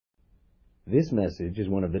This message is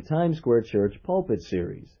one of the Times Square Church Pulpit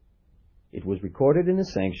Series. It was recorded in the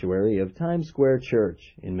sanctuary of Times Square Church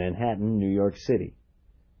in Manhattan, New York City.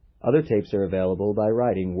 Other tapes are available by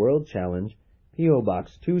writing World Challenge, P.O.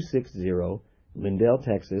 Box 260, Lindale,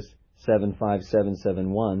 Texas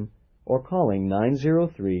 75771, or calling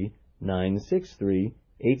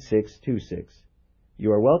 903-963-8626.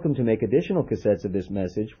 You are welcome to make additional cassettes of this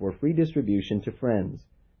message for free distribution to friends.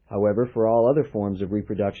 However, for all other forms of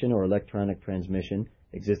reproduction or electronic transmission,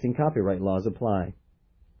 existing copyright laws apply.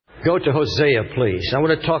 Go to Hosea, please. I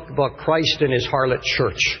want to talk about Christ and His harlot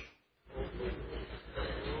church.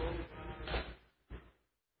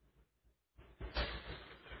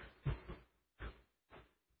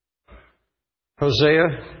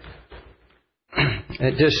 Hosea.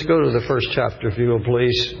 And just go to the first chapter, if you will,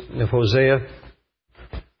 please, of Hosea.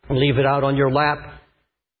 Leave it out on your lap.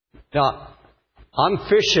 Now, I'm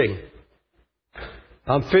fishing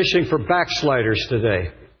for backsliders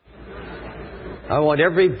today. I want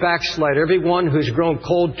every backslider, everyone who's grown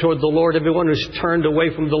cold toward the Lord, everyone who's turned away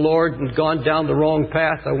from the Lord and gone down the wrong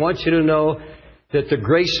path. I want you to know that the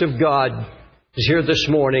grace of God is here this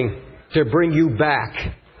morning to bring you back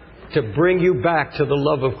to the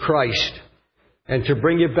love of Christ and to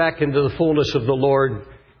bring you back into the fullness of the Lord.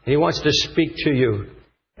 He wants to speak to you.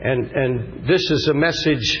 And this is a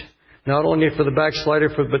message not only for the backslider,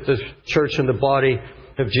 but the church and the body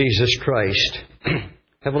of Jesus Christ.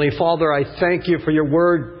 Heavenly Father, I thank You for Your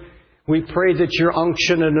Word. We pray that Your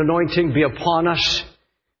unction and anointing be upon us.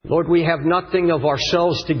 Lord, we have nothing of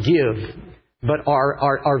ourselves to give, but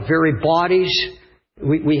our very bodies.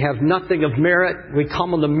 We have nothing of merit. We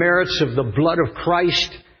come on the merits of the blood of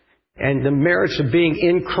Christ and the merits of being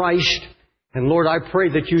in Christ. And Lord, I pray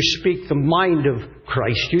that You speak the mind of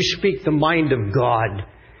Christ. You speak the mind of God.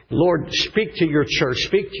 Lord, speak to Your church.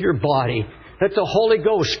 Speak to Your body. Let the Holy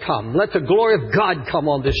Ghost come. Let the glory of God come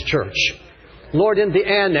on this church. Lord, in the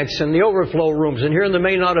annex and the overflow rooms and here in the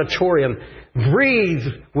main auditorium, breathe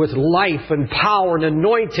with life and power and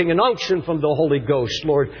anointing and unction from the Holy Ghost.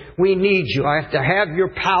 Lord, we need You. I have to have Your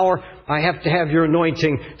power. I have to have Your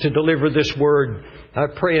anointing to deliver this word. I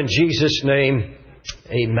pray in Jesus' name,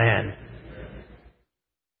 amen.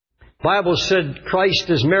 The Bible said Christ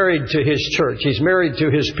is married to His church. He's married to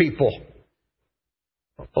His people.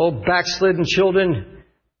 Oh, backslidden children,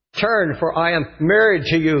 turn, for I am married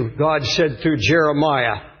to you, God said through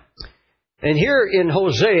Jeremiah. And here in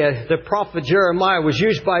Hosea, the prophet Jeremiah was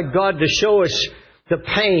used by God to show us the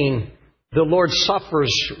pain the Lord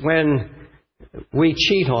suffers when we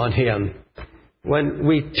cheat on Him, when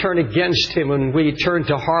we turn against Him, when we turn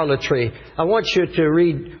to harlotry. I want you to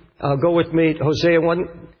read, go with me to Hosea 1,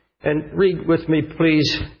 and read with me,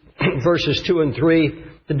 please, verses 2 and 3.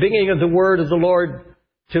 The beginning of the word of the Lord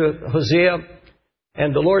to Hosea.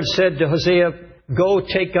 And the Lord said to Hosea, Go,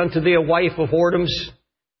 take unto thee a wife of whoredoms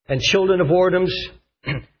and children of whoredoms,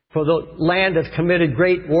 for the land hath committed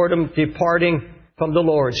great whoredom, departing from the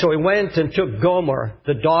Lord. So he went and took Gomer,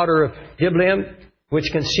 the daughter of Diblaim,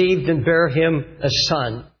 which conceived and bare him a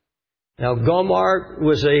son. Now Gomer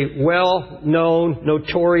was a well-known,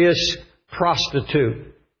 notorious prostitute.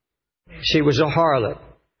 She was a harlot.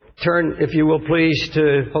 Turn, if you will please,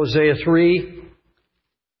 to Hosea 3.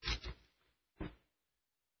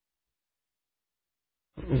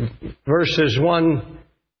 Verses 1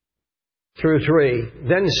 through 3.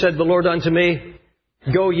 Then said the Lord unto me,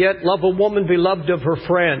 Go yet, love a woman beloved of her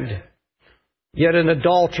friend, yet an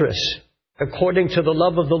adulteress, according to the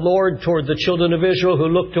love of the Lord toward the children of Israel who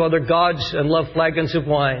look to other gods and love flagons of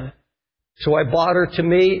wine. So I bought her to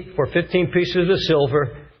me for 15 pieces of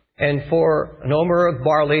silver, and for an omer of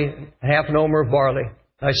barley, half an omer of barley.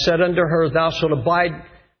 I said unto her, Thou shalt abide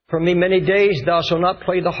from me many days, thou shalt not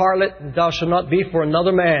play the harlot, thou shalt not be for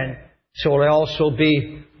another man, so will I also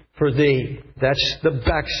be for thee. That's the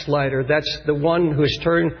backslider. That's the one who has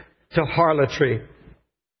turned to harlotry.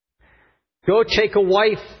 Go take a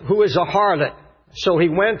wife who is a harlot. So he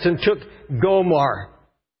went and took Gomer.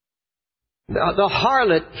 Now, the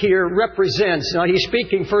harlot here represents, now he's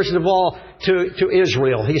speaking first of all to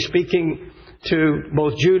Israel. He's speaking to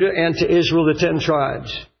both Judah and to Israel, the 10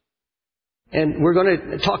 tribes. And we're going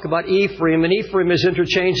to talk about Ephraim. And Ephraim is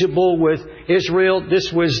interchangeable with Israel.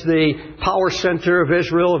 This was the power center of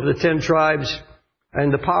Israel, of the 10 tribes.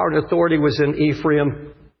 And the power and authority was in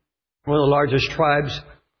Ephraim, one of the largest tribes.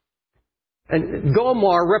 And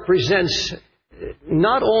Gomer represents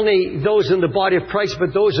not only those in the body of Christ,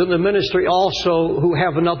 but those in the ministry also who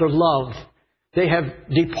have another love. They have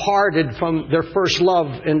departed from their first love.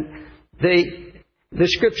 And the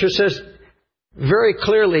Scripture says very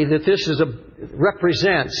clearly that this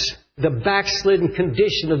represents the backslidden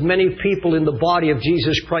condition of many people in the body of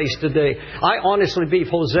Jesus Christ today. I honestly believe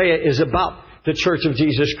Hosea is about the church of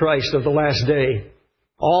Jesus Christ of the last day.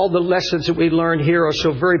 All the lessons that we learn here are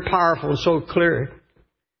so very powerful and so clear.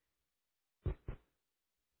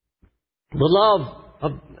 The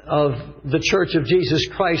love of the church of Jesus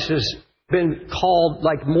Christ has been called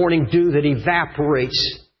like morning dew that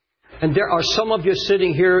evaporates. And there are some of you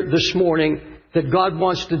sitting here this morning that God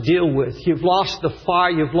wants to deal with. You've lost the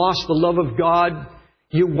fire. You've lost the love of God.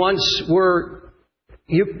 You once were,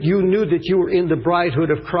 you knew that you were in the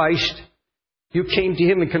bridehood of Christ. You came to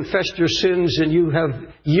Him and confessed your sins, and you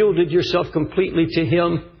have yielded yourself completely to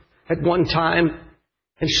Him at one time.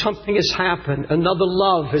 And something has happened. Another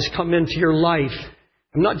love has come into your life.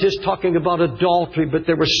 I'm not just talking about adultery, but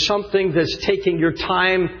there was something that's taking your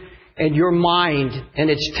time and your mind, and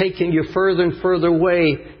it's taking you further and further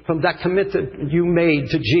away from that commitment you made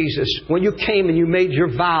to Jesus. When you came and you made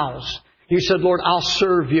your vows, you said, Lord, I'll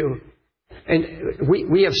serve you. And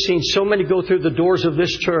we have seen so many go through the doors of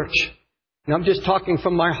this church. And I'm just talking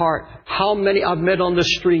from my heart. How many I've met on the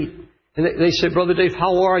street. And they say, Brother Dave,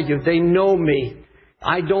 how are you? They know me.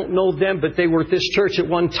 I don't know them, but they were at this church at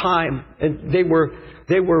one time. And they were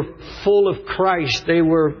full of Christ. They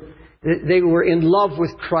were in love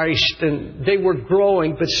with Christ, and they were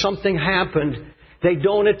growing, but something happened. They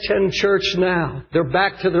don't attend church now. They're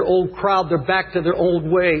back to their old crowd. They're back to their old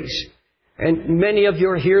ways. And many of you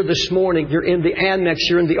are here this morning. You're in the annex.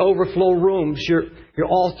 You're in the overflow rooms. You're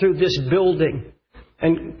all through this building.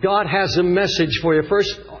 And God has a message for you.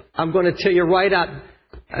 First, I'm going to tell you right out,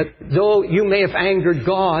 though you may have angered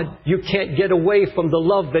God, you can't get away from the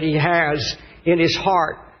love that He has in His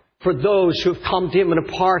heart for those who have come to Him and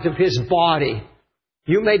a part of His body.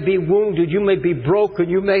 You may be wounded. You may be broken.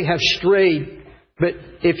 You may have strayed. But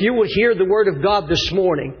if you will hear the Word of God this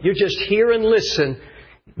morning, you just hear and listen,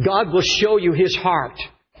 God will show you His heart.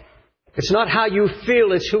 It's not how you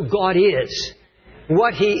feel, it's who God is.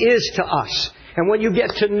 What He is to us. And when you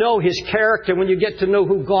get to know His character, when you get to know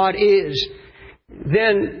who God is,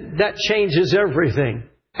 then that changes everything.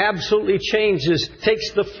 Absolutely changes,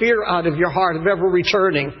 takes the fear out of your heart of ever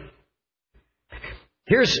returning.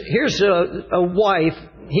 Here's a wife.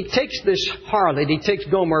 He takes this harlot. He takes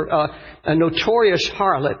Gomer, a notorious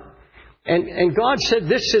harlot. And God said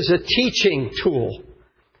this is a teaching tool.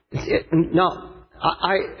 Now,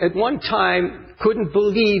 I at one time couldn't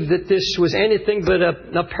believe that this was anything but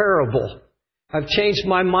a parable. I've changed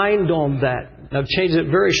my mind on that. I've changed it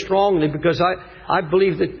very strongly because I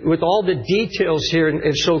believe that with all the details here and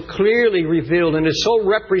it's so clearly revealed and it so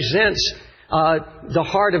represents the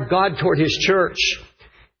heart of God toward His church.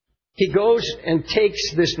 He goes and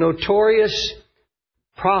takes this notorious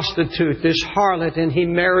prostitute, this harlot, and he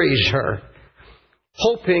marries her,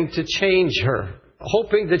 hoping to change her,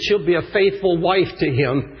 hoping that she'll be a faithful wife to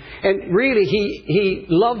him. And really, he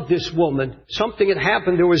loved this woman. Something had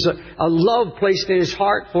happened. There was a love placed in his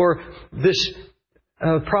heart for this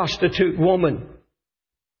prostitute woman.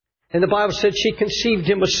 And the Bible said she conceived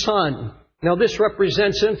him a son. Now, this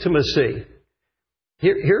represents intimacy.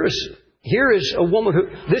 Here is a woman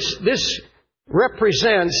who... This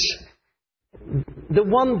represents the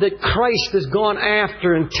one that Christ has gone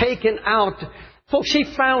after and taken out. Folks, He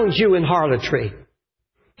found you in harlotry.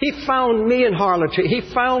 He found me in harlotry. He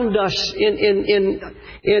found us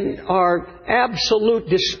in our absolute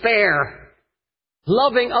despair.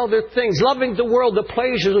 Loving other things, loving the world, the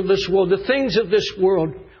pleasures of this world, the things of this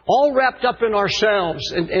world, all wrapped up in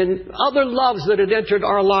ourselves and other loves that had entered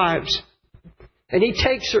our lives. And He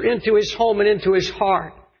takes her into His home and into His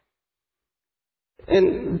heart.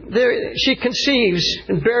 And there she conceives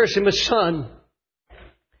and bears him a son.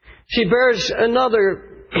 She bears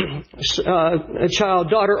another a child,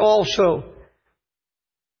 daughter also.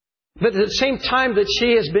 But at the same time that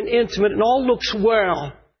she has been intimate and all looks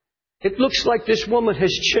well, it looks like this woman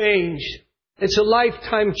has changed. It's a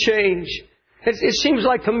lifetime change. It seems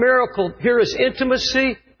like a miracle. Here is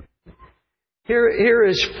intimacy. Here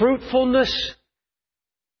is fruitfulness.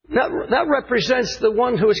 That represents the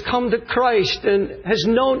one who has come to Christ and has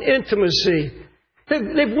known intimacy.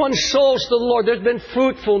 They've won souls to the Lord. There's been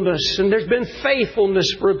fruitfulness and there's been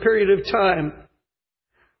faithfulness for a period of time.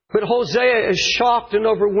 But Hosea is shocked and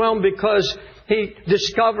overwhelmed because he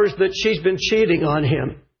discovers that she's been cheating on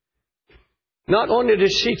him. Not only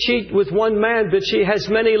does she cheat with one man, but she has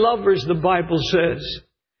many lovers, the Bible says.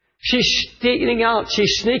 She's sneaking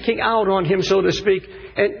out on him, so to speak,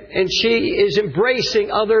 and she is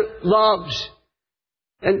embracing other loves.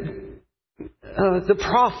 And the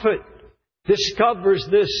prophet discovers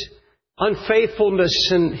this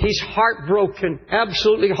unfaithfulness, and he's heartbroken,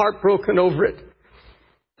 absolutely heartbroken over it.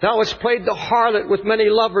 Thou hast played the harlot with many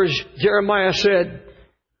lovers, Jeremiah said.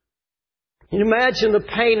 Can you imagine the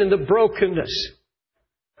pain and the brokenness?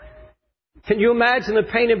 Can you imagine the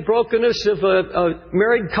pain and brokenness of a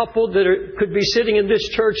married couple that could be sitting in this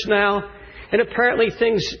church now, and apparently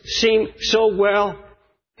things seem so well?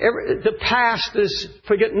 The past is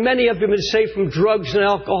forgetting. Many of them have been saved from drugs and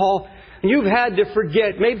alcohol, and you've had to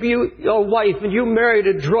forget. Maybe your wife, and you married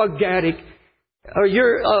a drug addict, or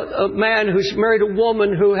you're a man who's married a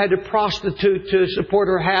woman who had to prostitute to support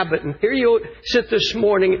her habit. And here you sit this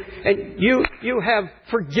morning, and you have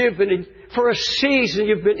forgiven, and for a season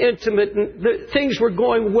you've been intimate, and things were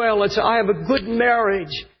going well, and so I have a good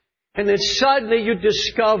marriage. And then suddenly you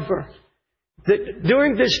discover that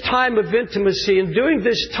during this time of intimacy and during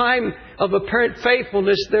this time of apparent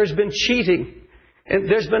faithfulness, there's been cheating. And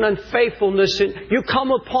there's been unfaithfulness, and you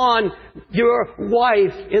come upon your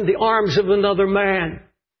wife in the arms of another man,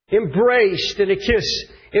 embraced in a kiss,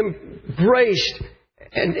 embraced,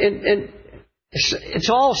 and it's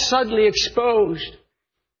all suddenly exposed.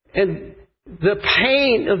 And the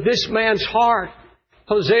pain of this man's heart,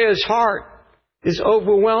 Hosea's heart, is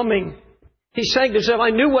overwhelming. He's saying to himself,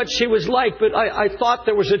 I knew what she was like, but I thought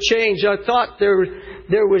there was a change. I thought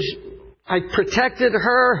I protected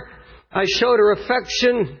her. I showed her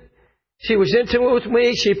affection. She was intimate with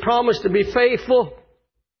me. She promised to be faithful.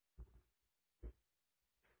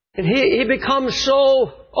 And he becomes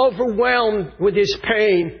so overwhelmed with his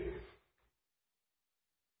pain.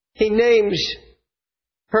 He names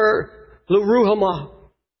her Leruhamah,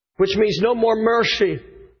 which means no more mercy.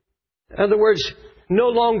 In other words, no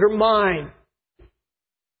longer mine.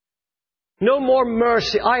 No more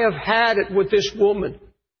mercy. I have had it with this woman.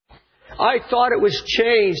 I thought it was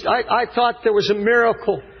changed. I thought there was a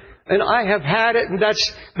miracle. And I have had it, and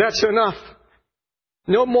that's enough.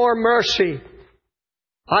 No more mercy.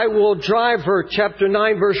 I will drive her, chapter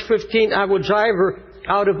 9, verse 15, I will drive her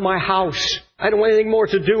out of my house. I don't want anything more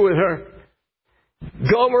to do with her.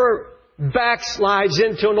 Gomer backslides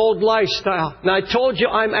into an old lifestyle. Now I told you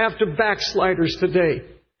I'm after backsliders today.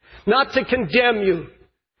 Not to condemn you,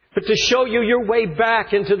 but to show you your way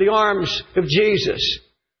back into the arms of Jesus.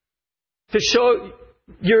 To show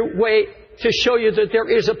your way, to show you that there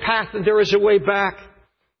is a path and there is a way back.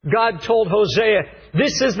 God told Hosea,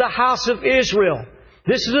 this is the house of Israel.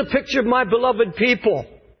 This is a picture of my beloved people.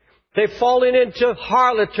 They've fallen into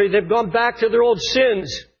harlotry. They've gone back to their old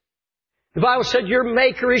sins. The Bible said, your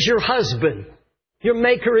Maker is your husband. Your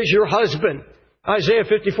Maker is your husband. Isaiah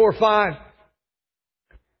 54:5.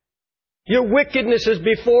 Your wickedness is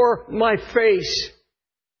before my face.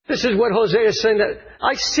 This is what Hosea is saying. That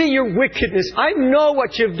I see your wickedness. I know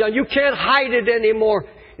what you've done. You can't hide it anymore.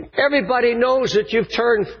 Everybody knows that you've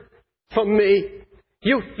turned from me.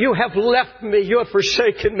 You have left me. You have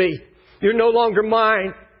forsaken me. You're no longer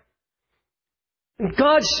mine. And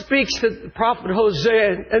God speaks to the prophet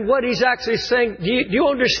Hosea, and what he's actually saying, do you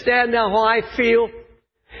understand now how I feel?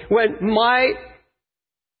 When my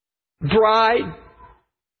bride,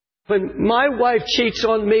 when my wife cheats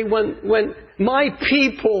on me, when my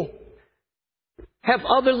people have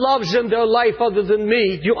other loves in their life other than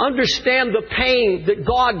me, do you understand the pain that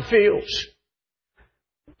God feels?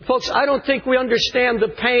 Folks, I don't think we understand the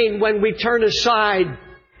pain when we turn aside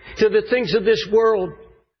to the things of this world,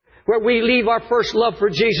 where we leave our first love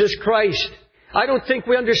for Jesus Christ. I don't think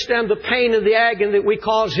we understand the pain and the agony that we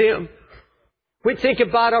cause Him. We think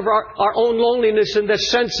about our own loneliness and the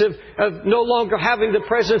sense of no longer having the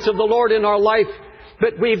presence of the Lord in our life.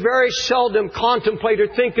 But we very seldom contemplate or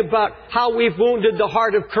think about how we've wounded the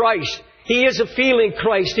heart of Christ. He is a feeling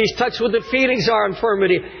Christ. He's touched with the feelings of our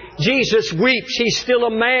infirmity. Jesus weeps. He's still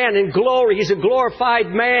a man in glory. He's a glorified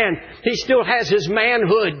man. He still has His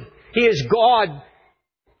manhood. He is God,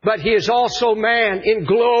 but He is also man in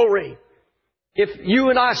glory. If you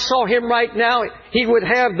and I saw Him right now, He would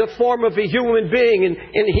have the form of a human being, and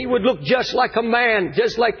He would look just like a man,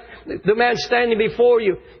 just like the man standing before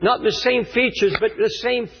you. Not the same features, but the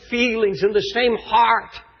same feelings and the same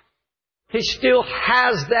heart. He still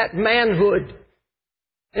has that manhood.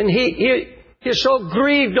 And he's so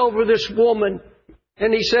grieved over this woman.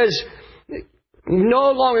 And he says,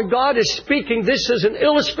 no longer, God is speaking. This is an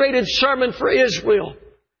illustrated sermon for Israel.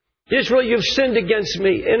 Israel, you've sinned against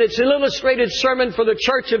me. And it's an illustrated sermon for the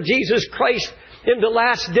church of Jesus Christ in the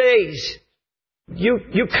last days.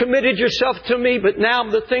 You committed yourself to me, but now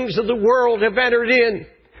the things of the world have entered in.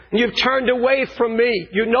 And you've turned away from me.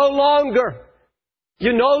 You're no longer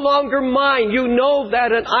mine. You know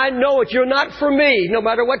that, and I know it. You're not for me, no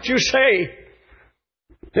matter what you say.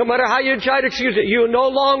 No matter how you try to excuse it. You're no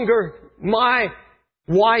longer my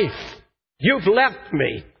wife. You've left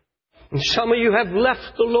me. And some of you have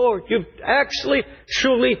left the Lord. You've actually,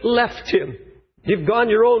 truly left Him. You've gone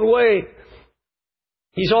your own way.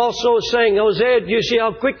 He's also saying, Hosea, do you see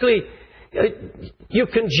how quickly you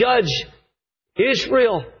can judge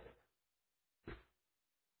Israel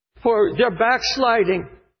for their backsliding?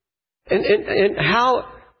 And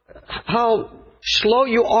how slow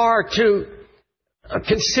you are to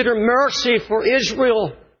consider mercy for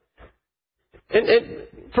Israel. And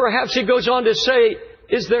perhaps he goes on to say,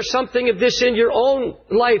 is there something of this in your own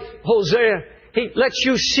life, Hosea? He lets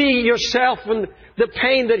you see yourself and the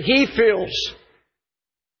pain that he feels.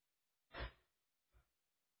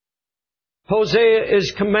 Hosea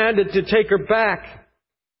is commanded to take her back.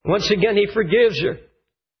 Once again, he forgives her.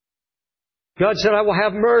 God said, I will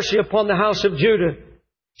have mercy upon the house of Judah.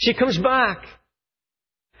 She comes back.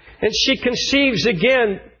 And she conceives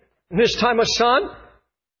again, this time a son.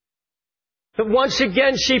 But once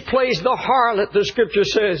again she plays the harlot, the Scripture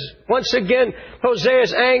says. Once again, Hosea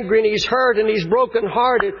is angry and he's hurt and he's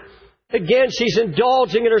brokenhearted. Again, she's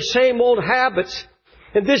indulging in her same old habits.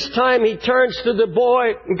 And this time he turns to the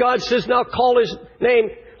boy and God says, now call his name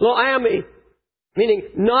Lo-Ami, meaning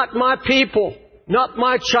not my people, not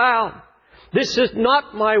my child. This is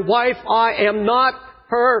not my wife. I am not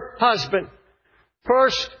her husband.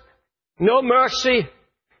 First, no mercy,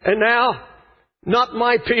 and now, not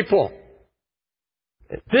my people.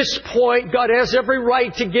 At this point, God has every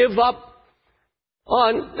right to give up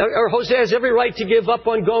or Hosea has every right to give up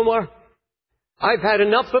on Gomer. I've had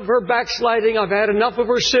enough of her backsliding. I've had enough of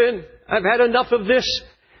her sin. I've had enough of this.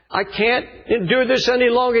 I can't endure this any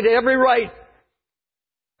longer. To every right,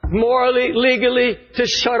 morally, legally, to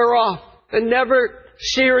shut her off and never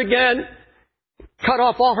see her again. Cut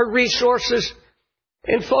off all her resources.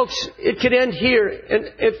 And folks, it could end here.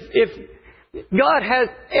 And if God has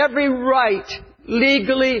every right,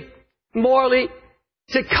 legally, morally,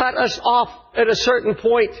 to cut us off at a certain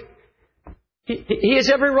point, He has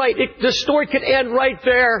every right. The story could end right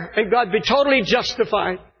there and God be totally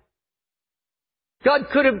justified. God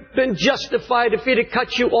could have been justified if He'd have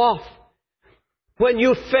cut you off when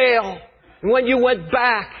you fail, when you went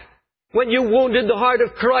back, when you wounded the heart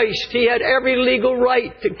of Christ. He had every legal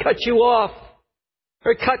right to cut you off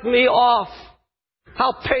or cut me off.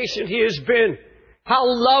 How patient He has been. How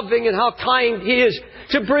loving and how kind He is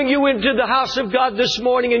to bring you into the house of God this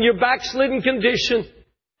morning in your backslidden condition.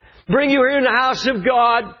 Bring you here in the house of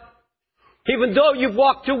God, even though you've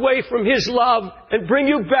walked away from His love, and bring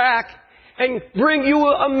you back and bring you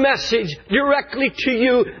a message directly to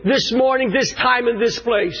you this morning, this time, and this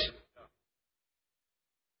place.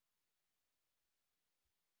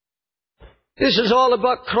 This is all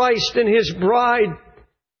about Christ and His bride.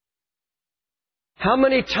 How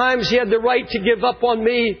many times He had the right to give up on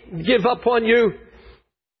me, give up on you?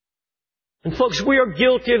 And folks, we are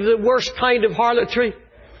guilty of the worst kind of harlotry.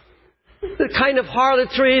 The kind of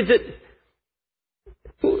harlotry that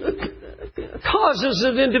causes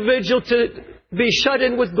an individual to be shut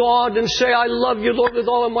in with God and say, I love you, Lord, with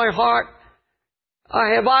all of my heart. I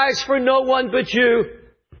have eyes for no one but you.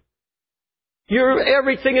 You're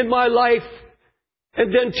everything in my life.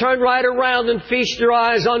 And then turn right around and feast your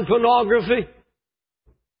eyes on pornography.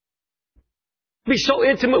 Be so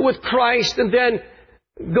intimate with Christ and then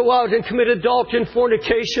go out and commit adultery and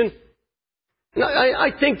fornication.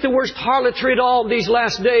 I think the worst harlotry at all these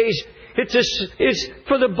last days, it's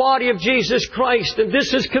for the body of Jesus Christ. And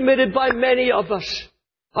this is committed by many of us.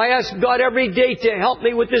 I ask God every day to help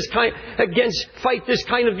me with this fight this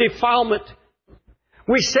kind of defilement.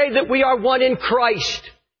 We say that we are one in Christ.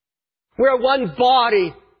 We are one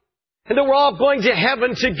body. And that we're all going to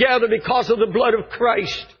heaven together because of the blood of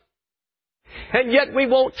Christ. And yet we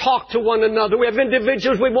won't talk to one another. We have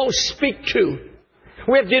individuals we won't speak to.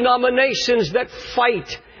 We have denominations that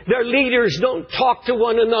fight. Their leaders don't talk to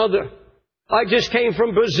one another. I just came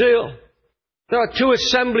from Brazil. There are two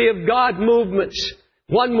Assembly of God movements.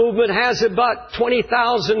 One movement has about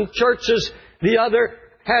 20,000 churches. The other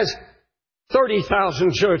has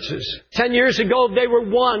 30,000 churches. 10 years ago they were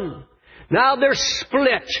one. Now they're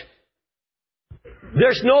split.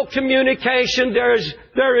 There's no communication. There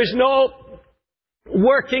is no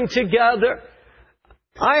working together.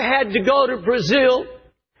 I had to go to Brazil,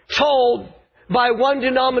 told by one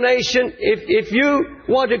denomination, if you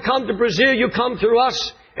want to come to Brazil, you come through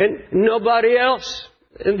us and nobody else.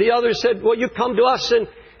 And the other said, well, you come to us, and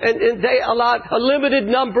they allowed a limited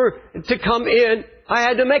number to come in. I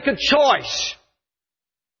had to make a choice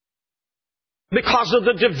because of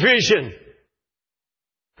the division.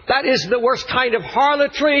 That is the worst kind of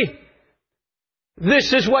harlotry.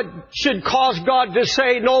 This is what should cause God to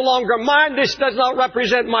say, no longer mine. This does not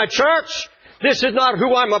represent my church. This is not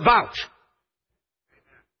who I'm about.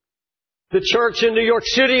 The church in New York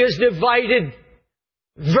City is divided.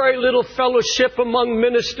 Very little fellowship among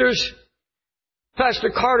ministers.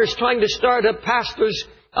 Pastor Carter's trying to start a pastor's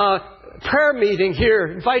prayer meeting here,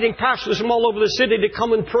 inviting pastors from all over the city to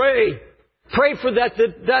come and pray. Pray for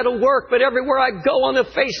that'll work. But everywhere I go on the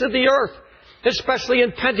face of the earth, especially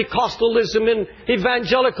in Pentecostalism and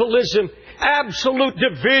evangelicalism, absolute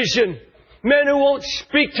division. Men who won't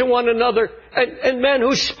speak to one another, and men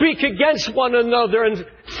who speak against one another, and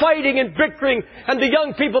fighting and bickering, and the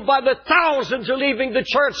young people by the thousands are leaving the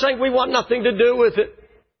church saying we want nothing to do with it.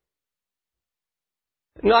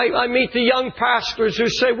 And I meet the young pastors who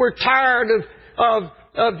say we're tired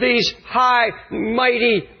of these high,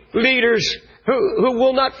 mighty leaders who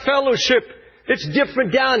will not fellowship. It's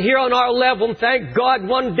different down here on our level. And thank God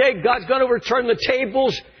one day God's going to return the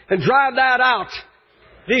tables and drive that out.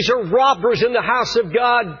 These are robbers in the house of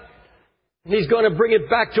God. And He's going to bring it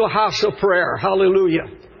back to a house of prayer. Hallelujah.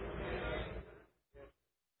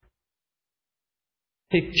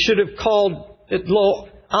 He should have called it Lo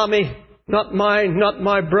Ami, not mine, not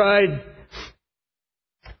my bride.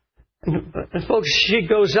 And folks, she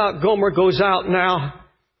goes out, Gomer goes out now.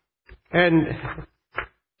 And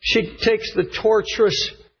she takes the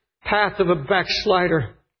torturous path of a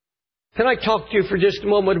backslider. Can I talk to you for just a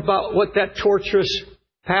moment about what that torturous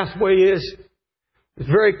pathway is? It's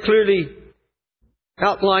very clearly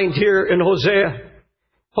outlined here in Hosea.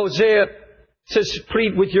 Hosea says,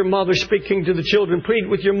 plead with your mother, speaking to the children. Plead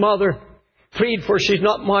with your mother. Plead, for she's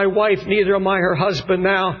not my wife, neither am I her husband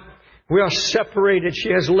now. We are separated.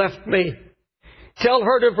 She has left me. Tell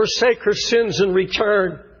her to forsake her sins and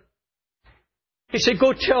return. He said,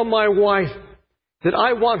 go tell my wife that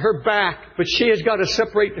I want her back, but she has got to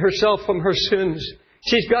separate herself from her sins.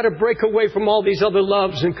 She's got to break away from all these other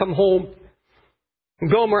loves and come home.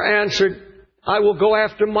 And Gomer answered, I will go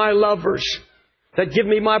after my lovers that give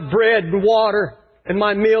me my bread and water and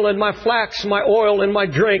my meal and my flax, my oil and my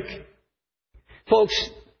drink. Folks,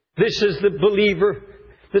 this is the believer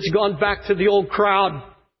that's gone back to the old crowd,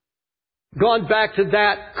 gone back to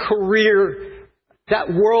that career,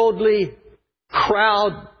 that worldly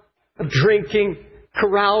crowd of drinking,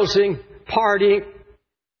 carousing, partying.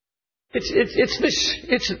 This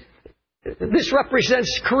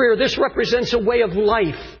represents career. This represents a way of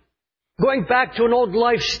life. Going back to an old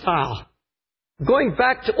lifestyle. Going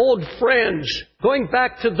back to old friends. Going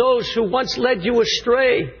back to those who once led you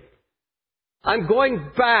astray. I'm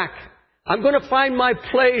going back. I'm going to find my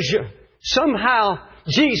pleasure. Somehow,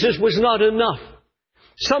 Jesus was not enough.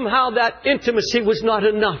 Somehow that intimacy was not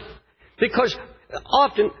enough. Because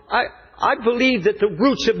often, I believe that the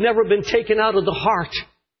roots have never been taken out of the heart.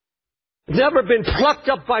 Never been plucked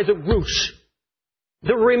up by the roots.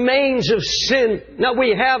 The remains of sin. Now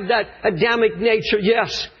we have that Adamic nature,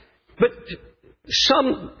 yes. But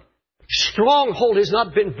some stronghold has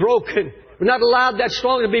not been broken. We're not allowed that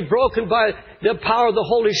stronghold to be broken by the power of the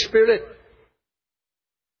Holy Spirit.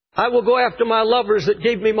 I will go after my lovers that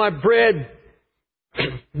gave me my bread.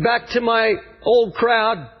 Back to my old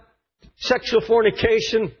crowd. Sexual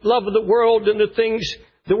fornication, love of the world and the things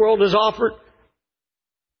the world has offered.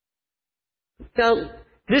 Now,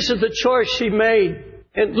 this is the choice she made.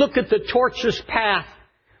 And look at the tortuous path.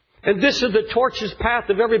 And this is the tortuous path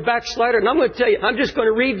of every backslider. And I'm going to tell you, I'm just going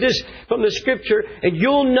to read this from the Scripture, and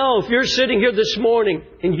you'll know, if you're sitting here this morning,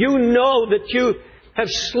 and you know that you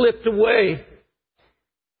have slipped away,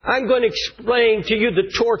 I'm going to explain to you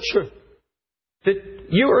the torture that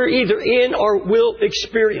you are either in or will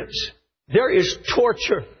experience. There is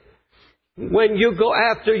torture when you go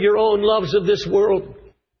after your own loves of this world.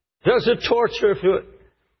 There's a torture to it.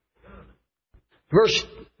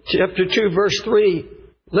 Chapter 2, verse 3.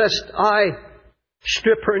 Lest I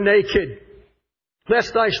strip her naked.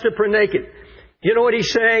 Lest I strip her naked. You know what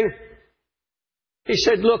he's saying? He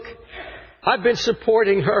said, look, I've been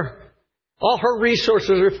supporting her. All her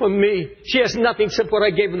resources are from me. She has nothing except what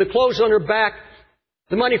I gave her. The clothes on her back,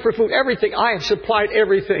 the money for food, everything. I have supplied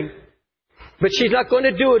everything. But she's not going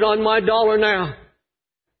to do it on my dollar now.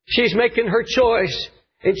 She's making her choice.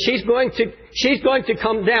 And she's going to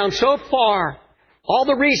come down so far. All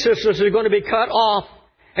the resources are going to be cut off.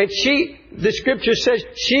 And the Scripture says,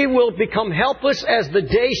 she will become helpless as the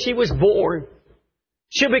day she was born.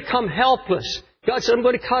 She'll become helpless. God said, I'm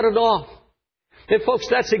going to cut it off. And folks,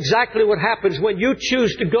 that's exactly what happens when you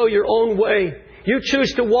choose to go your own way. You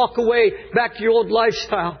choose to walk away back to your old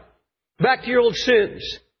lifestyle. Back to your old sins.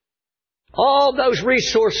 All those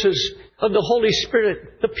resources of the Holy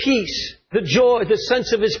Spirit, the peace, the joy, the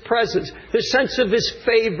sense of His presence, the sense of His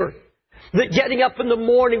favor, the getting up in the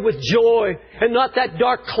morning with joy and not that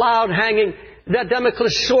dark cloud hanging that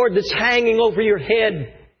Damocles sword that's hanging over your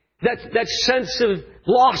head. That sense of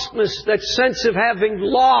lostness, that sense of having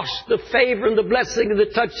lost the favor and the blessing and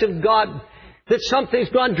the touch of God. That something's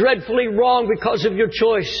gone dreadfully wrong because of your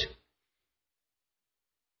choice.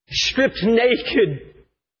 Stripped naked.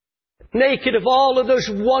 Naked of all of those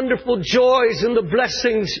wonderful joys and the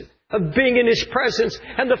blessings of being in His presence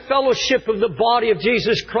and the fellowship of the body of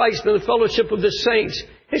Jesus Christ and the fellowship of the saints.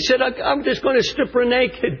 He said, I'm just going to strip her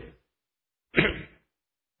naked.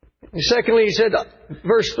 And secondly, He said,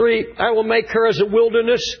 verse 3, I will make her as a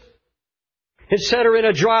wilderness and set her in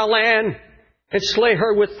a dry land and slay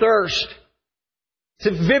her with thirst. It's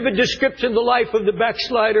a vivid description of the life of the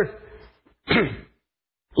backslider.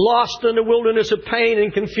 Lost in the wilderness of pain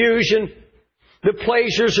and confusion. The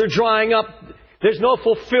pleasures are drying up. There's no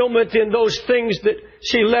fulfillment in those things that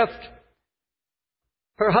she left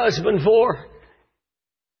her husband for.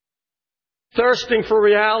 Thirsting for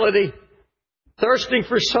reality. Thirsting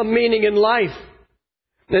for some meaning in life.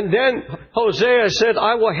 And then Hosea said,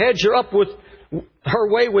 I will hedge her up with her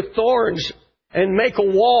way with thorns and make a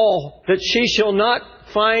wall that she shall not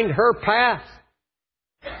find her path.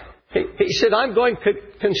 He said, I'm going to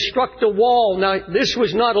construct a wall. Now, this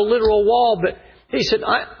was not a literal wall, but He said,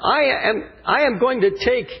 I am going to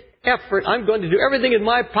take effort. I'm going to do everything in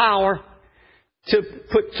my power to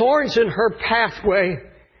put thorns in her pathway.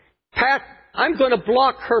 I'm going to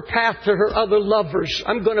block her path to her other lovers.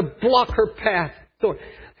 I'm going to block her path.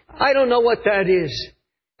 I don't know what that is.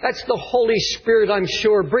 That's the Holy Spirit, I'm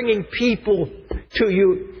sure, bringing people to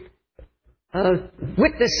you.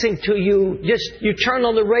 Witnessing to you. You turn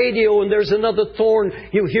on the radio and there's another thorn.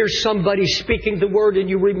 You hear somebody speaking the Word and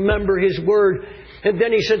you remember His Word. And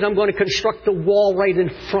then He says, I'm going to construct a wall right in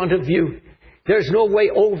front of you. There's no way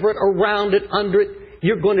over it, around it, under it.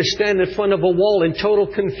 You're going to stand in front of a wall in total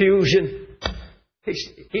confusion.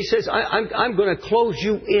 He says, I'm going to close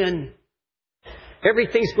you in.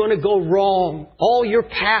 Everything's going to go wrong. All your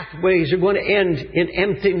pathways are going to end in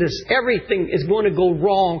emptiness. Everything is going to go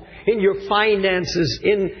wrong in your finances,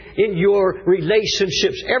 in your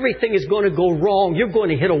relationships. Everything is going to go wrong. You're going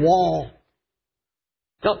to hit a wall.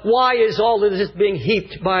 Now, why is all of this being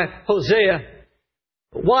heaped by Hosea?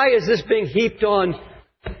 Why is this being heaped on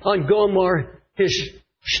Gomer, his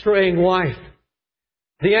straying wife?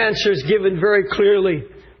 The answer is given very clearly.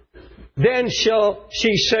 Then shall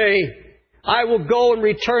she say, I will go and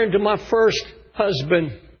return to my first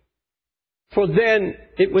husband, for then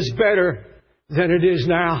it was better than it is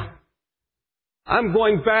now. I'm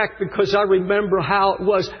going back because I remember how it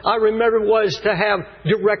was. I remember it was to have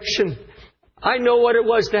direction. I know what it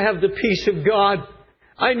was to have the peace of God.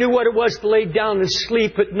 I knew what it was to lay down and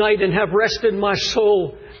sleep at night and have rest in my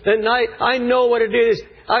soul. And I know what it is.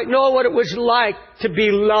 I know what it was like to be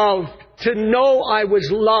loved, to know I was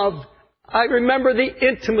loved. I remember the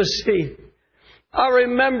intimacy. I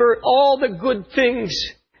remember all the good things,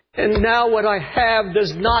 and now what I have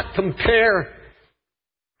does not compare.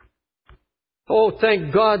 Oh,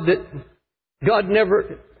 thank God that God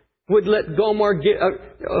never would let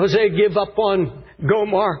Hosea give up on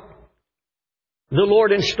Gomer. The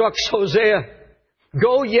Lord instructs Hosea,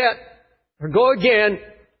 go yet, or go again.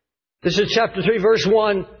 This is chapter 3, verse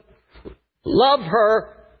 1. Love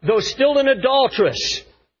her, though still an adulteress,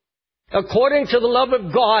 according to the love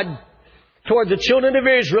of God toward the children of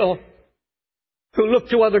Israel who look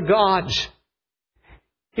to other gods.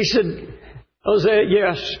 He said, Hosea,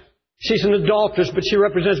 yes, she's an adulteress, but she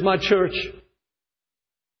represents my church.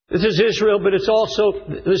 This is Israel, but it's also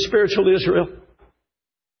the spiritual Israel.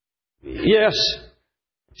 Yes,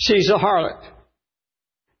 she's a harlot.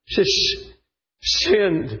 She's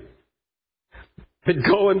sinned. But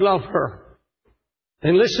go and love her.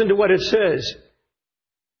 And listen to what it says.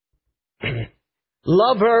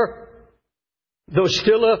 Love her, though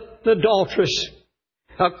still an adulteress,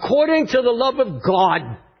 according to the love of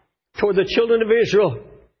God toward the children of Israel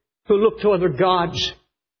who look to other gods.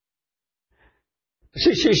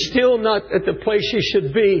 See, she's still not at the place she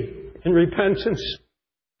should be in repentance.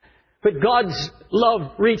 But God's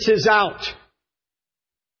love reaches out.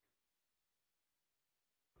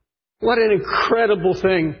 What an incredible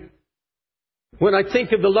thing. When I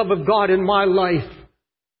think of the love of God in my life,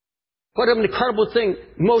 what an incredible thing.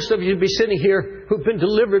 Most of you would be sitting here who've been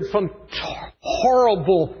delivered from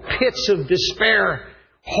horrible pits of despair,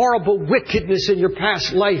 horrible wickedness in your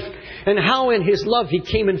past life, and how in His love He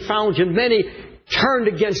came and found you. Many turned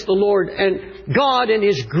against the Lord, and God in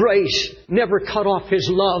His grace never cut off His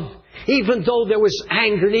love. Even though there was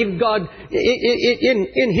anger, and even God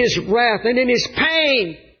in His wrath and in His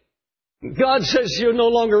pain, God says, you're no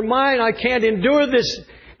longer mine. I can't endure this.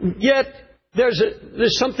 Yet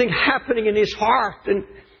there's something happening in his heart. And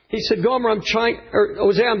he said,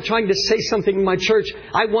 Hosea, I'm trying to say something in my church.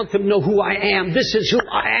 I want them to know who I am. This is who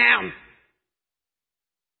I am.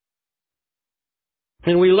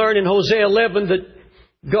 And we learn in Hosea 11 that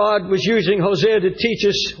God was using Hosea to teach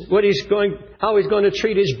us how He's going to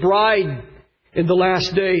treat His bride in the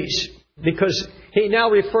last days. Because He now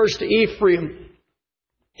refers to Ephraim.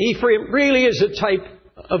 Ephraim really is a type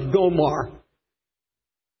of Gomer.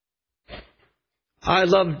 I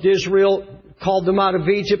loved Israel, called them out of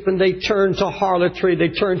Egypt, and they turned to harlotry. They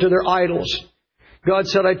turned to their idols. God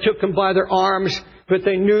said, I took them by their arms, but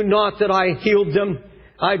they knew not that I healed them.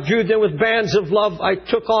 I drew them with bands of love. I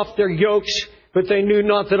took off their yokes, but they knew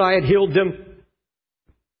not that I had healed them.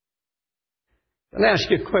 I'll ask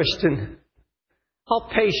you a question. How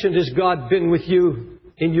patient has God been with you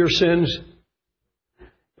in your sins?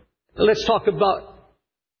 Let's talk about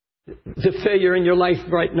the failure in your life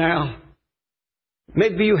right now.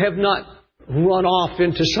 Maybe you have not run off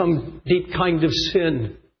into some deep kind of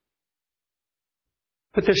sin.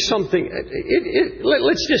 But there's something.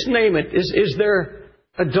 Let's just name it. Is there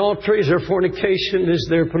adultery? Is there fornication? Is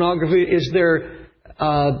there pornography? Is there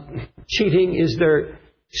cheating? Is there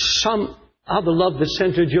some other love that's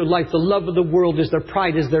entered your life? The love of the world? Is there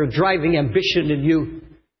pride? Is there driving ambition in you?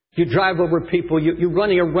 You drive over people. You're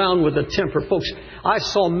running around with a temper. Folks, I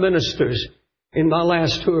saw ministers in my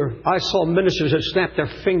last tour. I saw ministers that snapped their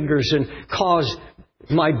fingers and caused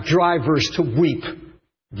my drivers to weep.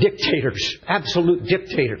 Dictators. Absolute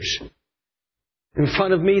dictators. In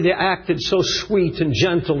front of me, they acted so sweet and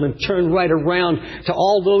gentle and turned right around to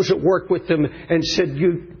all those that worked with them and said,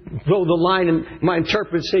 you blow the line. And my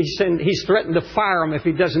interpreter said he's threatened to fire him if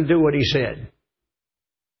he doesn't do what he said.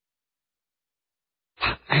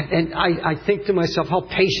 And I think to myself, how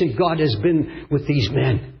patient God has been with these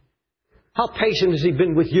men. How patient has He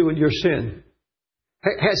been with you in your sin?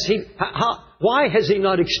 Why has He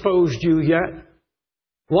not exposed you yet?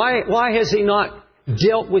 Why has He not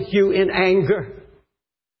dealt with you in anger?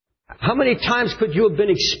 How many times could you have been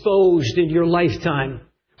exposed in your lifetime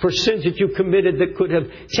for sins that you committed that could have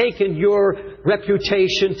taken your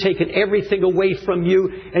reputation, taken everything away from you,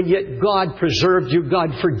 and yet God preserved you,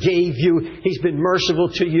 God forgave you, He's been merciful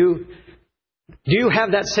to you? Do you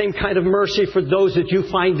have that same kind of mercy for those that you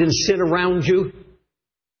find in sin around you?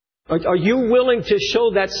 Are you willing to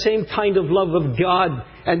show that same kind of love of God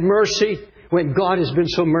and mercy when God has been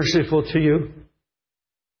so merciful to you?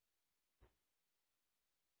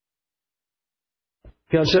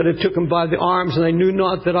 God said, I took them by the arms, and they knew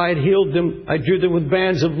not that I had healed them. I drew them with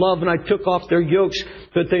bands of love, and I took off their yokes,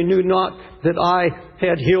 but they knew not that I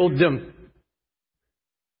had healed them.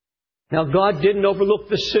 Now, God didn't overlook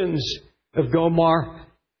the sins of Gomer.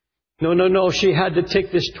 No. She had to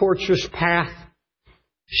take this torturous path.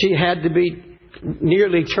 She had to be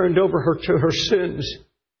nearly turned over to her sins.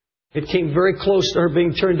 It came very close to her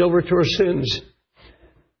being turned over to her sins.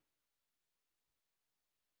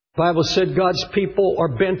 The Bible said God's people are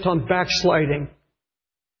bent on backsliding.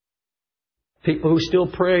 People who still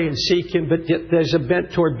pray and seek Him, but yet there's a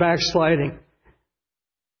bent toward backsliding.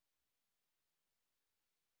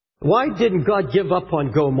 Why didn't God give up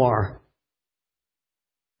on Gomer?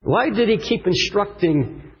 Why did He keep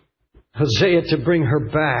instructing Hosea to bring her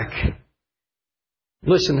back?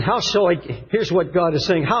 Listen, here's what God is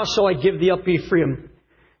saying. How shall I give thee up, Ephraim?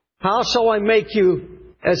 How shall I make you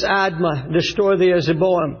as Admah, destroy thee as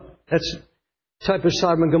Zeboim? That's the type of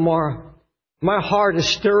Sodom and Gomorrah. My heart is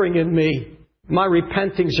stirring in me. My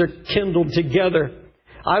repentings are kindled together.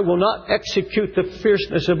 I will not execute the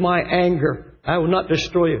fierceness of my anger. I will not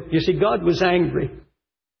destroy you. You see, God was angry.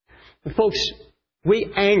 And folks,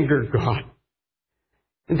 we anger God.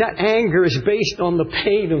 And that anger is based on the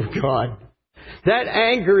pain of God. That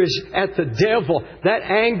anger is at the devil. That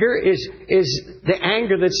anger is the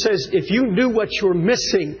anger that says, if you knew what you're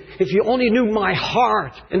missing, if you only knew my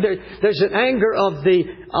heart. And there's an anger of the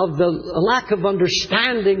lack of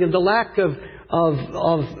understanding and the lack of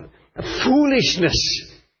foolishness.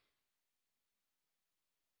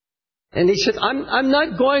 And He said, I'm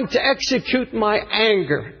not going to execute my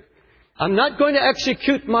anger. I'm not going to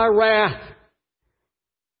execute my wrath.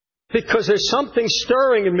 Because there's something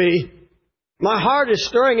stirring in me. My heart is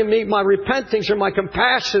stirring in me. My repentings or my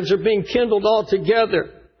compassions are being kindled all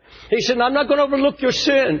together. He said, I'm not going to overlook your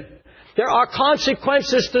sin. There are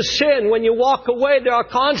consequences to sin. When you walk away, there are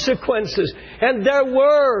consequences. And there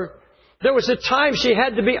was a time she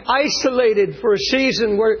had to be isolated for a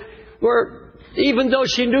season where even though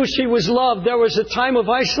she knew she was loved, there was a time of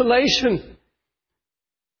isolation.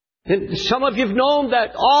 And some of you have known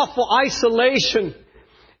that awful isolation.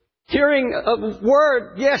 Hearing a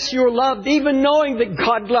word, yes, you're loved, even knowing that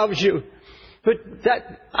God loves you. But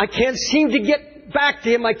that, I can't seem to get back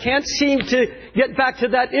to Him. I can't seem to get back to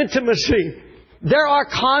that intimacy. There are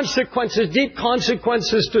consequences, deep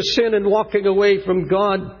consequences to sin and walking away from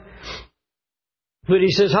God. But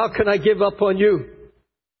He says, how can I give up on you?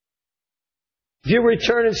 If you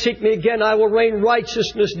return and seek me again, I will rain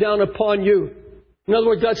righteousness down upon you. In other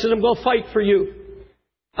words, God says, I'm going to fight for you.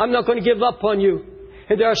 I'm not going to give up on you.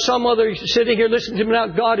 And there are some others sitting here, listen to me now,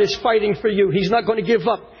 God is fighting for you. He's not going to give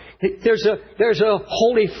up. There's a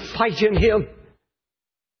holy fight in Him.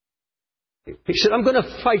 He said, I'm going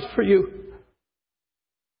to fight for you.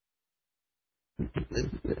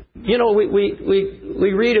 You know,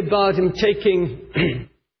 we read about Him taking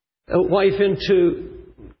a wife into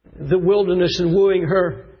the wilderness and wooing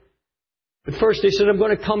her. But first He said, I'm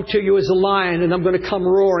going to come to you as a lion and I'm going to come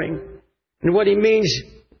roaring. And what He means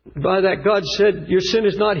by that, God said, your sin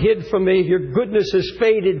is not hid from me. Your goodness is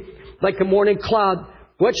faded like a morning cloud.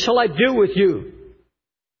 What shall I do with you?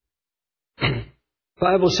 The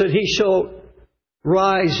Bible said, He shall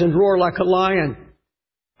rise and roar like a lion.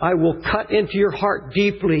 I will cut into your heart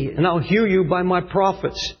deeply, and I'll hew you by my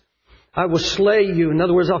prophets. I will slay you. In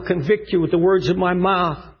other words, I'll convict you with the words of my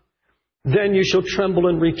mouth. Then you shall tremble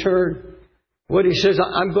and return. What He says,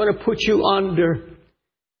 I'm going to put you under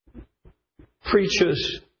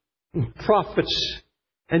preachers, and prophets,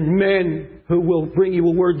 and men who will bring you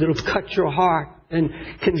a word that will cut your heart and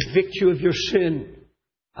convict you of your sin.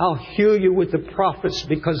 I'll heal you with the prophets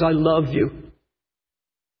because I love you.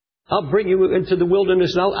 I'll bring you into the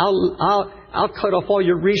wilderness and I'll cut off all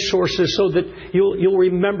your resources so that you'll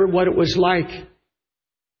remember what it was like.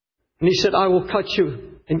 And He said, I will cut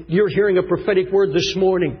you. And you're hearing a prophetic word this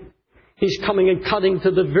morning. He's coming and cutting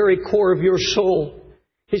to the very core of your soul.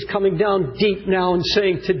 He's coming down deep now and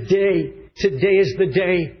saying, today is the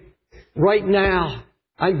day. Right now,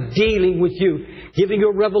 I'm dealing with you, giving you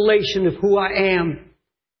a revelation of who I am.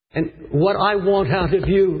 And what I want out of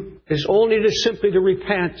you is only to simply to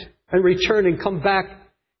repent and return and come back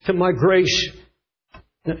to my grace.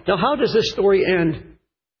 Now, how does this story end?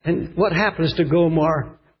 And what happens to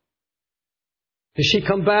Gomer? Does she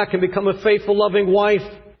come back and become a faithful, loving wife?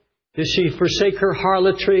 Does she forsake her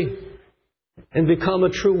harlotry and become a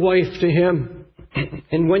true wife to him?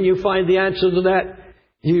 And when you find the answer to that,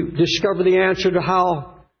 you discover the answer to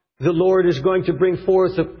how the Lord is going to bring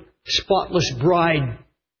forth a spotless bride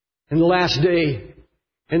in the last day.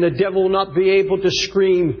 And the devil will not be able to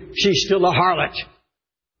scream, she's still a harlot.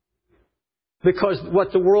 Because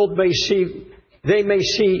what the world may see, they may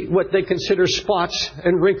see what they consider spots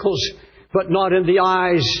and wrinkles, but not in the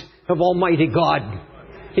eyes of Almighty God.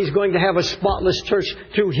 He's going to have a spotless church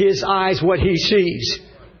through His eyes, what He sees.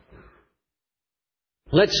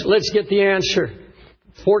 Let's get the answer.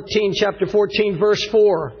 Chapter 14, verse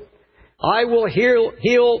 4. I will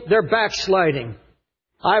heal their backsliding.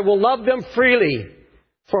 I will love them freely,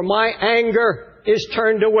 for my anger is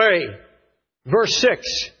turned away. Verse 6.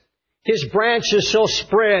 His branches shall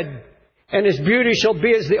spread, and His beauty shall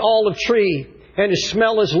be as the olive tree, and His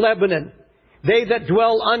smell as Lebanon. They that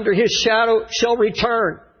dwell under His shadow shall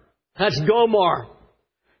return. That's Gomer.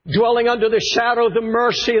 Dwelling under the shadow of the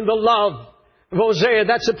mercy and the love of Hosea.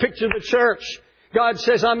 That's a picture of the church. God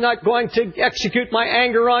says, I'm not going to execute my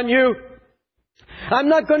anger on you. I'm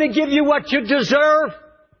not going to give you what you deserve.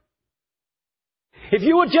 If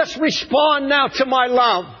you would just respond now to my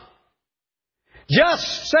love.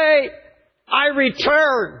 Just say, I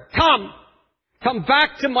return. Come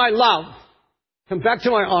back to my love. Come back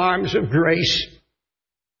to my arms of grace.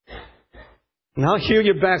 And I'll heal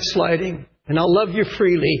your backsliding. And I'll love you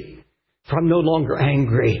freely. For I'm no longer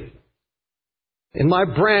angry. And my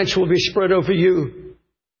branch will be spread over you.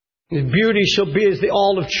 And His beauty shall be as the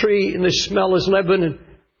olive tree, and the smell as Lebanon.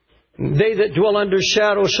 And they that dwell under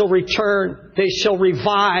shadow shall return. They shall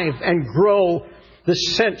revive and grow. The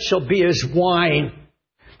scent shall be as wine.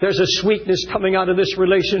 There's a sweetness coming out of this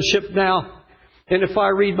relationship now. And if I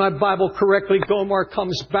read my Bible correctly, Gomer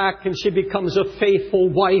comes back and she becomes a faithful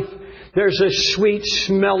wife. There's a sweet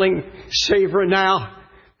smelling savor now.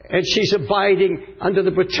 And she's abiding under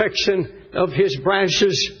the protection of His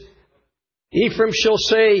branches. Ephraim shall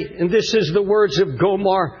say, and this is the words of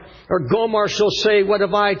Gomer, or Gomer shall say, what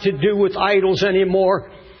have I to do with idols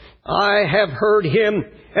anymore? I have heard him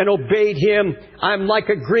and obeyed him. I'm like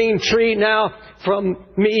a green tree now. From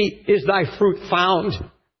me is thy fruit found.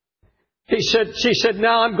 She said,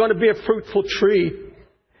 now I'm going to be a fruitful tree.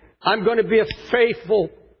 I'm going to be a faithful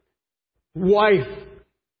wife.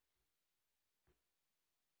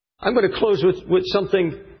 I'm going to close with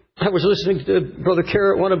something. I was listening to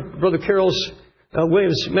one of Brother Carroll's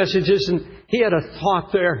Williams' messages, and he had a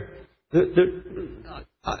thought there.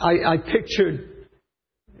 I pictured,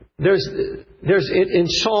 there's in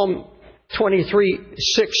Psalm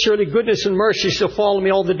 23:6, surely goodness and mercy shall follow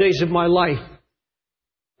me all the days of my life.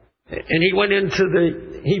 And he went into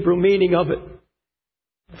the Hebrew meaning of it.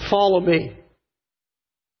 Follow me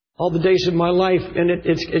all the days of my life. And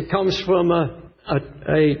it comes from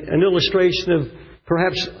an illustration of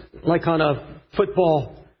perhaps like on a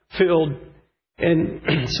football field,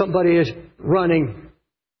 and somebody is running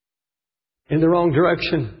in the wrong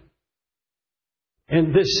direction.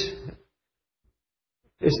 And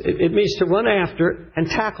it means to run after and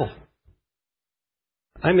tackle.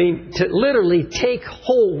 I mean, to literally take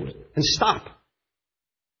hold and stop.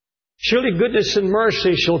 Surely goodness and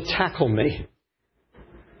mercy shall tackle me,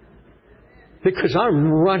 because I'm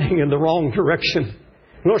running in the wrong direction.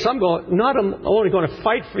 Notice, I'm not only going to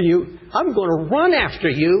fight for you, I'm going to run after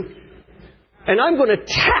you, and I'm going to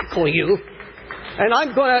tackle you, and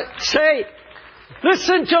I'm going to say,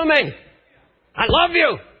 listen to me. I love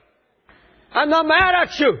you. I'm not mad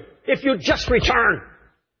at you if you just return.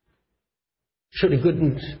 Surely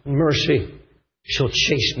goodness and mercy shall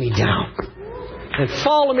chase me down and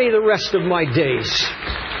follow me the rest of my days.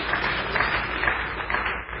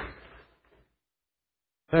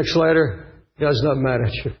 Backslider, God's not mad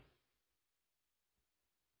at you.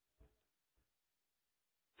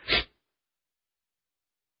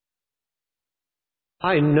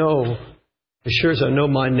 I know, as sure as I know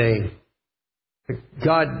my name, that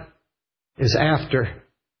God is after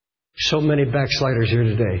so many backsliders here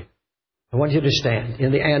today. I want you to stand.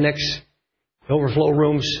 In the annex, the overflow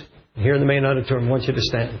rooms, here in the main auditorium, I want you to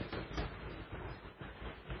stand.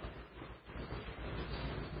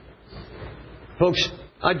 Folks,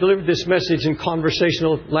 I delivered this message in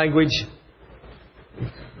conversational language.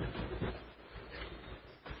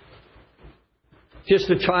 Just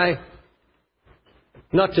to try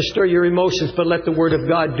not to stir your emotions, but let the Word of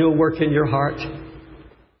God do a work in your heart.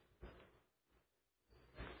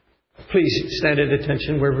 Please stand at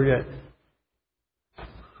attention wherever you're at.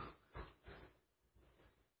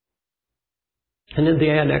 And in the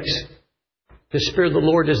annex, the Spirit of the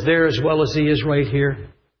Lord is there as well as He is right here.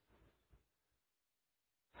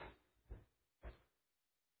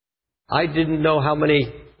 I didn't know how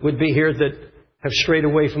many would be here that have strayed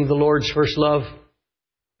away from the Lord's first love.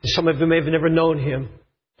 Some of them may have never known Him.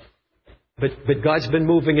 But God's been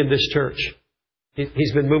moving in this church.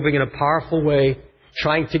 He's been moving in a powerful way,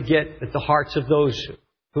 trying to get at the hearts of those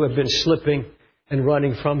who have been slipping and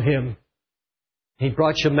running from Him. He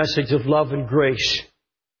brought you a message of love and grace.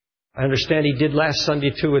 I understand He did last Sunday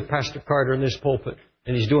too with Pastor Carter in this pulpit,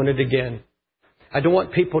 and He's doing it again. I don't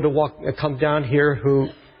want people to come down here who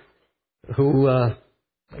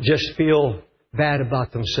just feel bad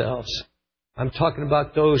about themselves. I'm talking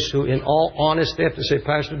about those who, in all honesty, have to say,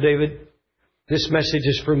 Pastor David, this message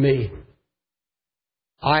is for me.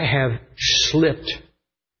 I have slipped.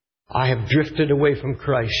 I have drifted away from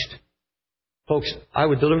Christ. Folks, I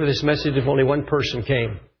would deliver this message if only one person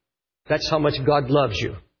came. That's how much God loves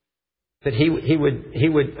you. That He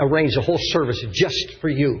would arrange a whole service just for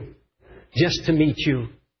you. Just to meet you.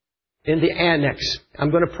 In the annex,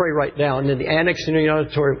 I'm going to pray right now. And in the annex in the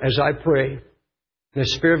auditorium, as I pray, the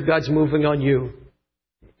Spirit of God's moving on you.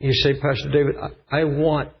 You say, Pastor David, I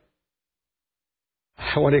want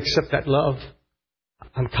to accept that love.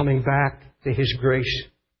 I'm coming back to His grace.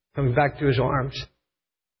 Coming back to His arms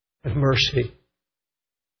of mercy.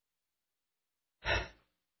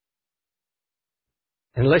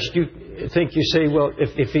 Unless you think you say, well,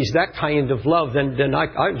 if He's that kind of love, then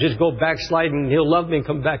I just go backsliding and He'll love me and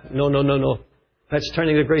come back. No. That's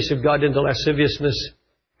turning the grace of God into lasciviousness.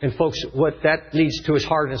 And folks, what that leads to is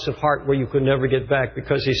hardness of heart, where you could never get back,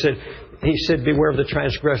 because He said, beware of the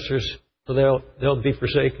transgressors, for they'll be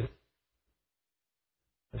forsaken.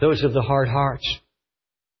 Those are the hard hearts.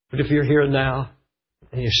 But if you're here now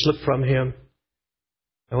and you slip from Him,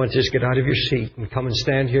 I want you to just get out of your seat and come and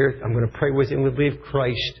stand here. I'm going to pray with you, and we'll believe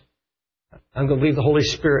Christ. I'm going to believe the Holy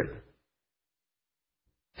Spirit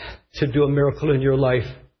to do a miracle in your life.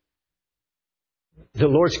 The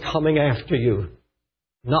Lord's coming after you.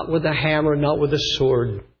 Not with a hammer, not with a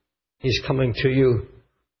sword. He's coming to you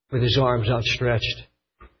with His arms outstretched.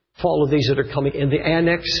 Follow these that are coming in the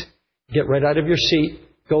annex. Get right out of your seat.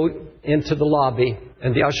 Go into the lobby,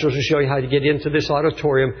 and the ushers will show you how to get into this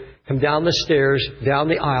auditorium. Come down the stairs, down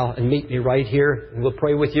the aisle, and meet me right here. And we'll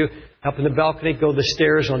pray with you. Up in the balcony, go the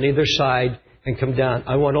stairs on either side and come down.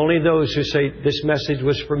 I want only those who say, this message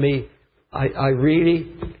was for me. I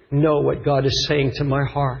really know what God is saying to my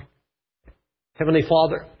heart. Heavenly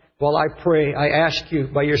Father, while I pray, I ask You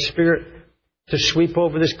by Your Spirit to sweep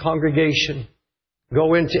over this congregation,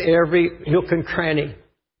 go into every nook and cranny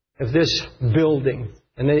of this building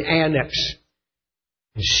and the annex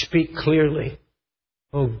and speak clearly.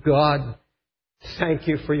 Oh God, thank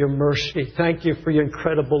you for your mercy. Thank you for your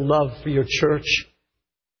incredible love for your church.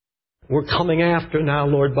 We're coming after now,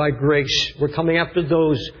 Lord, by grace. We're coming after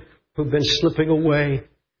those who've been slipping away.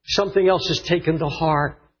 Something else has taken the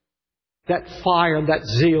heart. That fire, that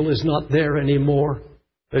zeal is not there anymore.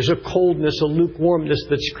 There's a coldness, a lukewarmness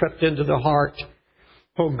that's crept into the heart.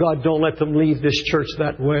 Oh God, don't let them leave this church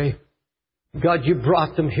that way. God, you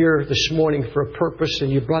brought them here this morning for a purpose,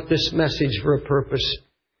 and you brought this message for a purpose.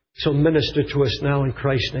 So minister to us now in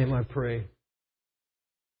Christ's name, I pray.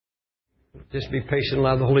 Just be patient,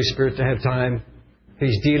 allow the Holy Spirit to have time. If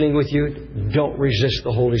He's dealing with you, don't resist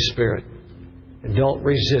the Holy Spirit. Don't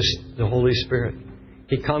resist the Holy Spirit.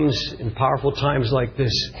 He comes in powerful times like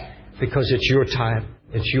this because it's your time.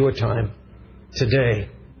 It's your time. Today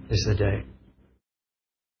is the day.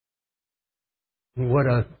 What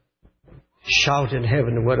a shout in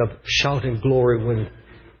heaven, what a shout in glory when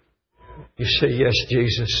you say, yes,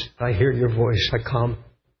 Jesus, I hear your voice. I come.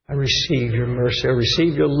 I receive your mercy. I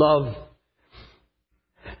receive your love.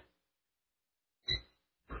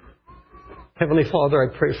 Heavenly Father,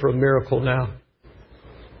 I pray for a miracle now.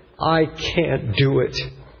 I can't do it.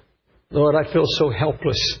 Lord, I feel so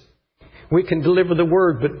helpless. We can deliver the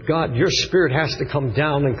word, but God, your Spirit has to come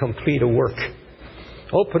down and complete a work.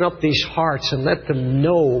 Open up these hearts and let them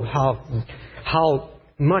know how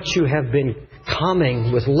much you have been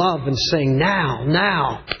coming with love and saying,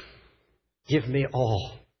 now, give me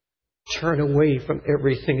all. Turn away from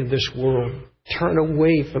everything in this world. Turn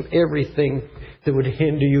away from everything that would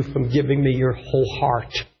hinder you from giving me your whole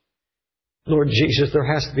heart. Lord Jesus,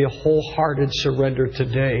 there has to be a wholehearted surrender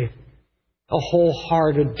today. A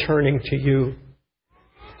wholehearted turning to you.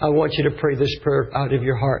 I want you to pray this prayer out of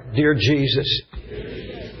your heart. Dear Jesus,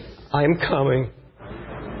 I am coming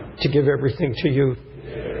to give everything to you.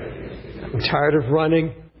 I'm tired of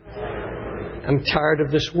running. I'm tired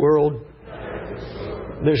of this world.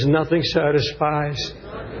 There's nothing satisfies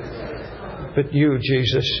but you,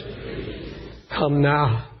 Jesus. Come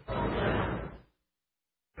now.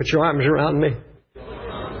 Put your arms around me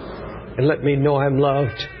and let me know I'm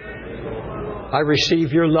loved. I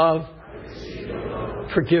receive your love.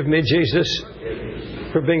 Forgive me, Jesus,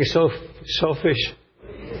 for being so selfish.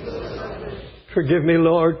 Forgive me,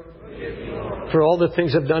 Lord, for all the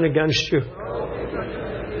things I've done against you.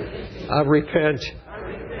 I repent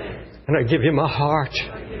and I give you my heart,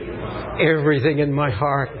 everything in my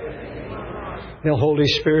heart. Now, Holy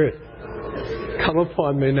Spirit, come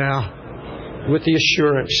upon me now with the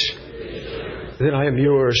assurance that I am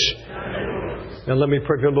yours. Now let me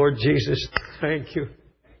pray for Lord Jesus. Thank you.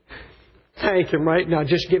 Thank Him right now.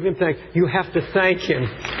 Just give Him thanks. You have to thank Him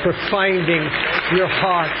for finding your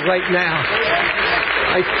heart right now.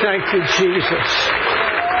 I thank you, Jesus.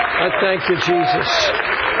 I thank you, Jesus.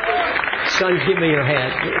 Son, give me your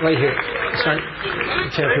hand. Right here.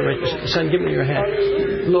 Son, give me your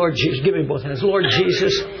hand. Lord Jesus, give me both hands. Lord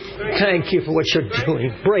Jesus, thank you for what you're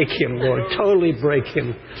doing. Break him, Lord. Totally break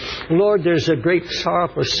him. Lord, there's a great sorrow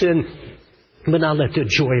for sin. But now let the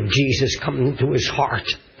joy of Jesus come into his heart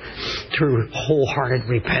through wholehearted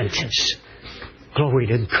repentance. Glory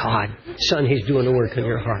to God. Son, He's doing the work in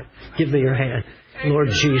your heart. Give me your hand. Lord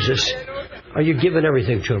Jesus, are you giving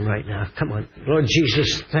everything to him right now? Come on. Lord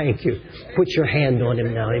Jesus, thank you. Put your hand on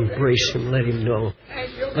him now. Embrace him. Let him know.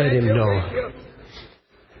 Let him know.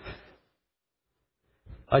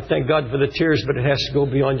 I thank God for the tears, but it has to go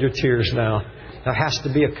beyond your tears now. There has to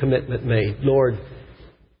be a commitment made. Lord,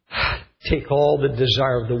 take all the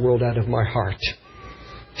desire of the world out of my heart.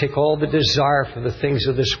 Take all the desire for the things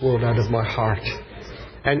of this world out of my heart.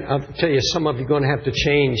 And I'll tell you, some of you are going to have to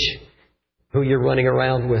change who you're running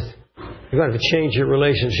around with. You're going to have to change your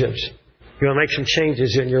relationships. You're going to make some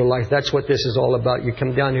changes in your life. That's what this is all about. You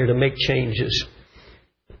come down here to make changes.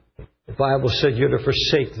 The Bible said you're to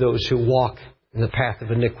forsake those who walk in the path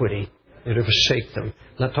of iniquity. You're to forsake them.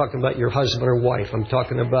 I'm not talking about your husband or wife. I'm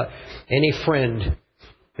talking about any friend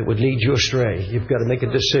that would lead you astray. You've got to make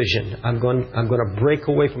a decision. I'm going to break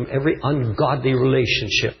away from every ungodly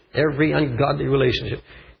relationship. Every ungodly relationship.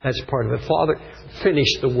 That's part of it. Father,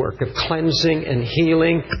 finish the work of cleansing and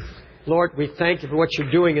healing. Lord, we thank you for what you're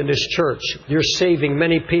doing in this church. You're saving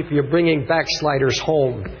many people. You're bringing backsliders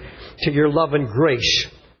home to your love and grace.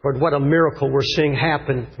 Lord, what a miracle we're seeing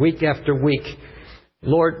happen week after week.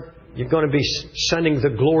 Lord, you're going to be sending the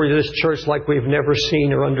glory of this church like we've never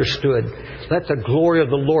seen or understood. Let the glory of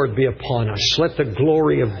the Lord be upon us. Let the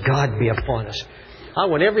glory of God be upon us. I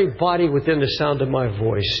want everybody within the sound of my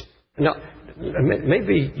voice. Now,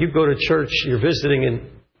 Maybe you go to church, you're visiting, and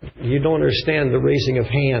you don't understand the raising of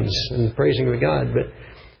hands and praising of God.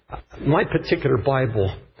 But my particular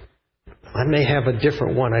Bible, I may have a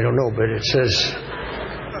different one, I don't know, but it says,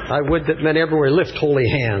 I would that men everywhere lift holy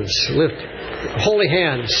hands. Lift holy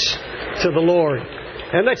hands to the Lord.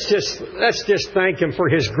 And let's just thank Him for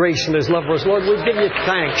His grace and His love for us. Lord, we give you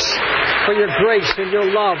thanks for your grace and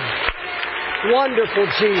your love. Wonderful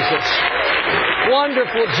Jesus.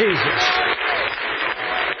 Wonderful Jesus.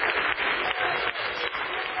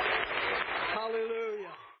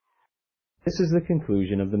 Hallelujah. This is the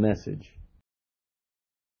conclusion of the message.